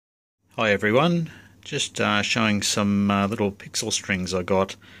Hi everyone, just showing some little pixel strings I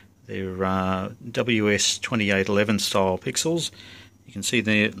got. They're WS2811 style pixels. You can see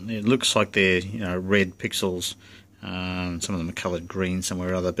it looks like they're red pixels. Some of them are coloured green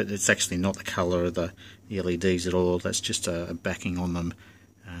somewhere or other, but it's actually not the colour of the LEDs at all. That's just a backing on them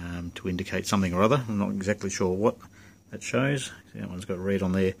to indicate something or other. I'm not exactly sure what that shows. See, that one's got red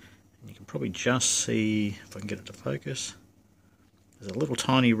on there. And you can probably just see, if I can get it to focus, there's a little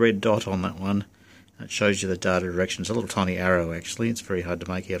tiny red dot on that one. It shows you the data direction. It's a little tiny arrow actually. It's very hard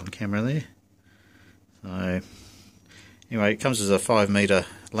to make out on camera there. So anyway, it comes as a 5 metre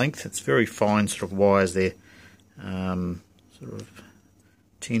length. It's very fine sort of wires there. Sort of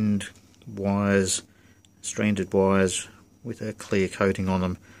tinned wires, stranded wires with a clear coating on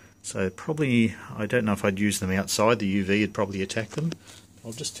them. So probably, I don't know if I'd use them outside. The UV would probably attack them.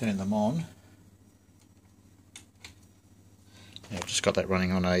 I'll just turn them on. I've just got that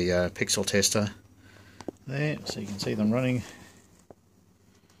running on a pixel tester there, so you can see them running.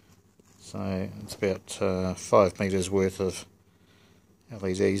 So it's about 5 metres worth of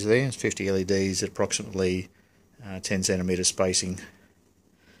LEDs there. It's 50 LEDs at approximately 10 centimetre spacing.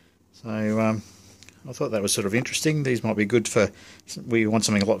 So I thought that was sort of interesting. These might be good for, we want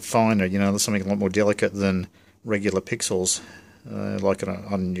something a lot finer, something a lot more delicate than regular pixels, like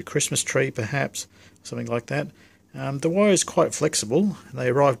on your Christmas tree perhaps, something like that. The wire is quite flexible. They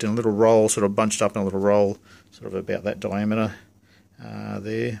arrived in a little roll, sort of bunched up in a little roll, sort of about that diameter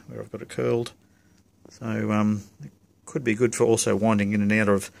there, where I've got it curled. So it could be good for also winding in and out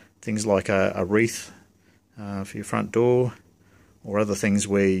of things like a wreath for your front door, or other things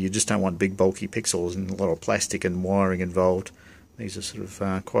where you just don't want big bulky pixels and a lot of plastic and wiring involved. These are sort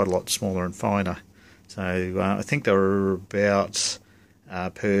of quite a lot smaller and finer. So I think they were about,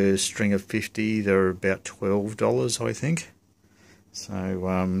 per string of 50, they're about $12 I think.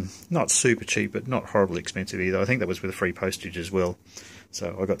 So not super cheap, but not horribly expensive either. I think that was with free postage as well.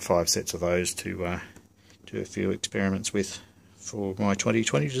 So I got 5 sets of those to do a few experiments with for my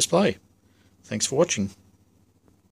 2020 display. Thanks for watching.